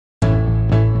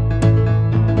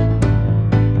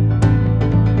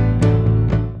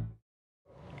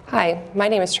Hi, my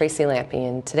name is Tracie Lampe,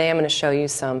 and today I'm going to show you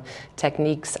some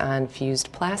techniques on fused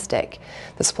plastic.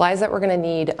 The supplies that we're going to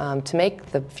need to make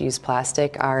the fused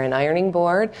plastic are an ironing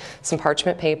board, some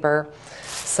parchment paper,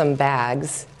 some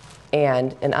bags,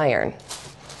 and an iron.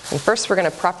 And first we're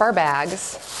going to prep our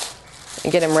bags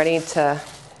and get them ready to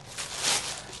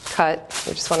cut.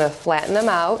 We just want to flatten them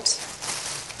out.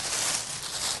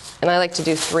 And I like to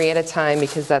do 3 at a time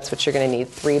because that's what you're going to need,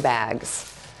 3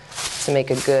 bags to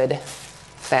make a good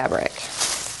fabric.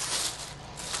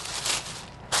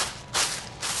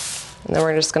 And then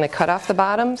we're just going to cut off the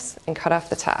bottoms and cut off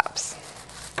the tops.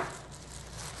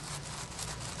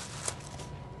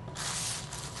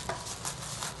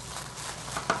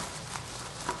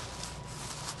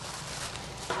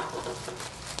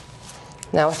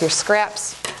 Now with your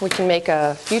scraps, we can make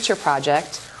a future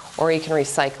project, or you can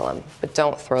recycle them, but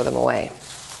don't throw them away.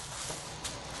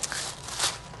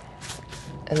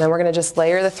 And then we're going to just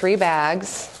layer the 3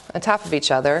 bags on top of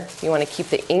each other. You want to keep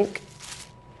the ink,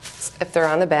 if they're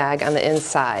on the bag, on the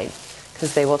inside,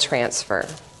 because they will transfer.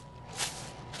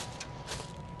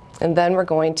 And then we're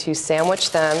going to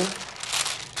sandwich them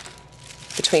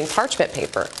between parchment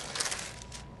paper.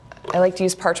 I like to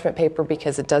use parchment paper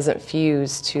because it doesn't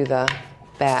fuse to the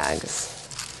bags.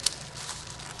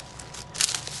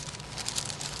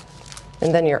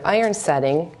 And then your iron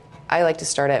setting, I like to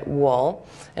start at wool,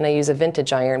 and I use a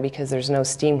vintage iron because there's no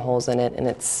steam holes in it and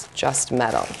it's just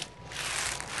metal.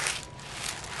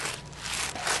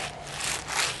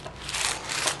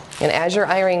 And as you're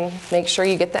ironing, make sure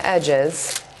you get the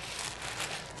edges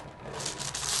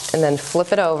and then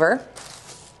flip it over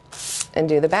and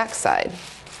do the back side.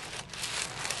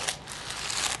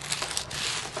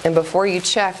 And before you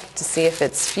check to see if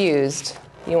it's fused,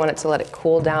 you want it to let it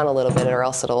cool down a little bit, or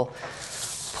else it'll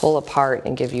pull apart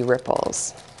and give you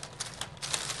ripples.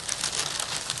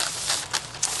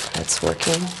 It's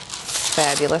working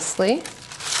fabulously.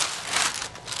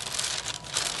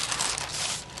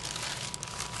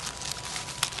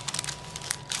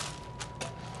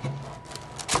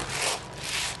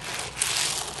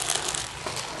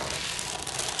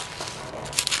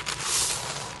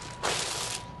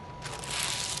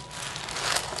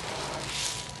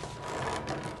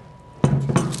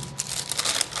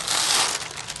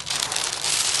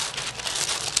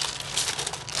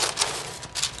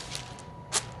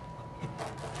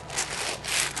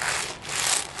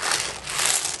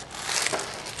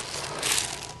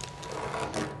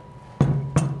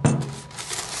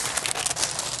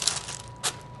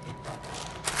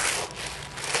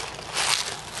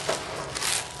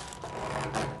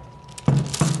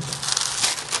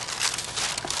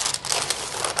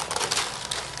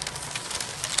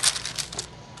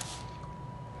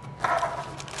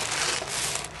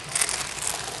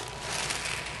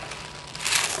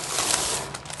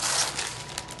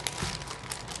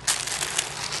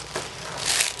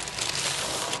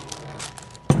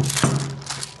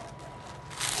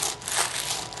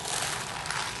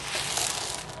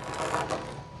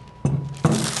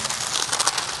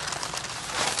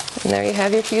 And there you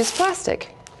have your fused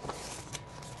plastic,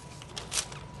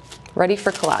 ready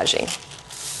for collaging.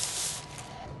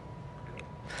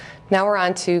 Now we're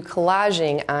on to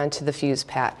collaging onto the fused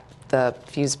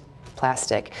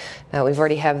plastic. Now we've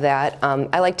already have that.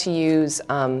 I like to use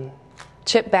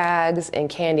chip bags and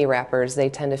candy wrappers. They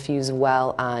tend to fuse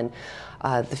well on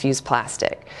the fused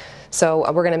plastic.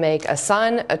 So we're going to make a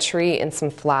sun, a tree, and some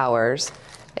flowers.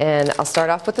 And I'll start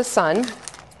off with the sun.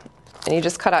 And you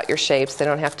just cut out your shapes. They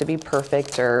don't have to be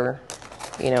perfect, or,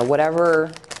 you know,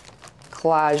 whatever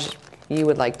collage you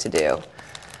would like to do.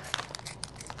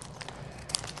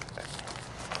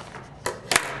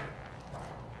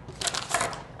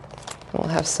 We'll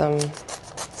have some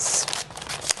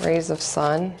rays of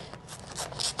sun.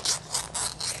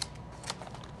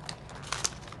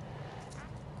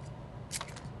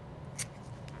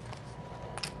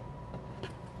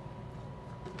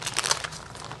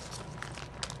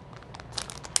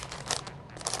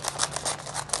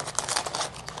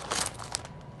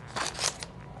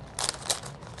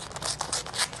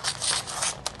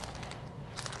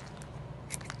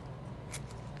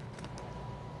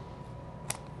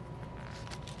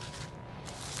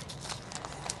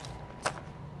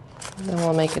 And then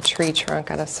we'll make a tree trunk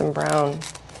out of some brown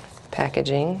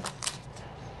packaging.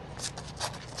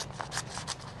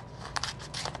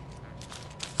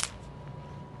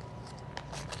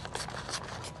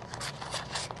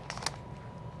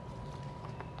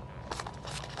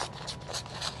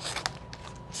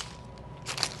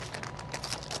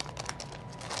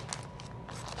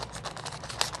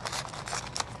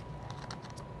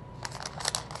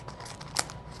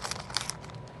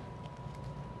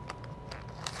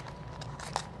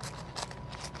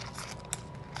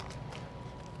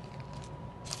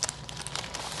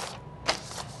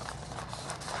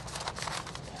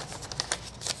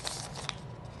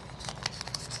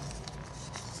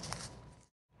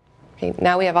 Okay,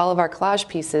 now we have all of our collage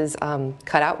pieces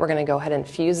cut out. We're going to go ahead and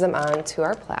fuse them onto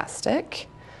our plastic.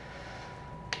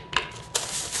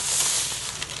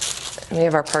 And we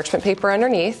have our parchment paper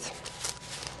underneath.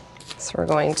 So we're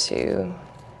going to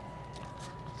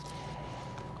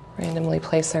randomly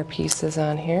place our pieces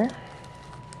on here.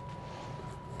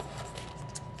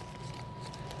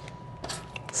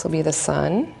 This will be the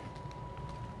sun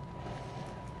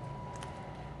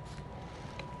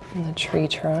and the tree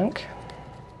trunk.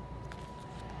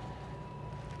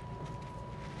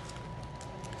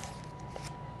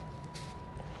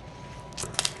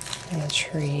 And the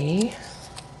tree.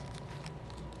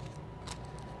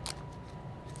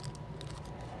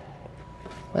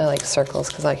 I like circles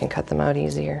because I can cut them out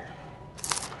easier.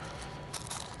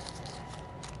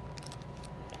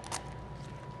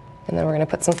 And then we're going to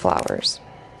put some flowers.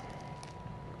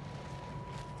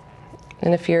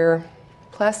 And if your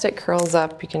plastic curls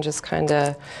up, you can just kind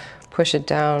of push it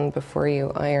down before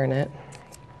you iron it.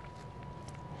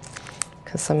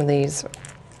 Because some of these,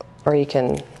 or you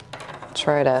can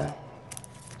try to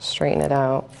straighten it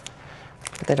out,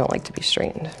 but they don't like to be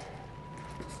straightened.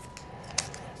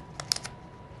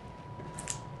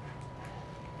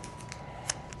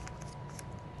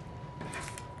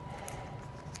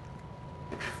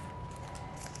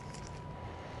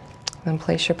 Then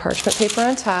place your parchment paper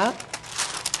on top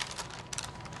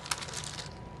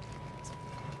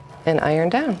and iron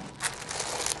down.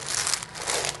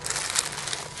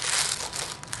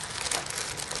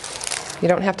 You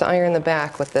don't have to iron the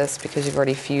back with this because you've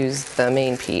already fused the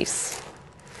main piece.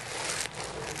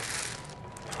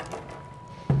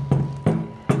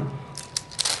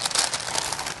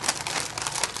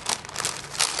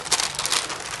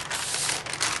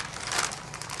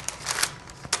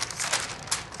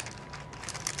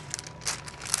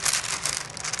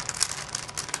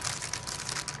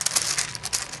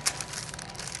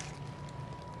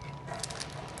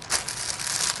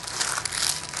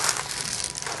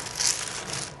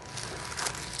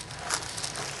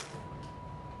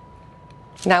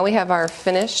 Now we have our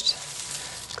finished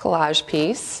collage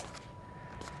piece,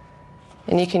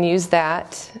 and you can use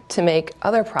that to make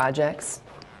other projects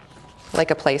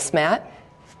like a placemat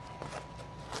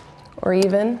or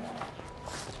even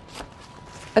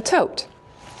a tote.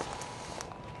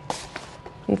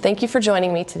 And thank you for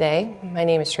joining me today. My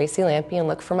name is Tracie Lampe, and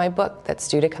look for my book that's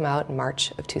due to come out in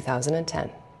March of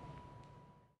 2010.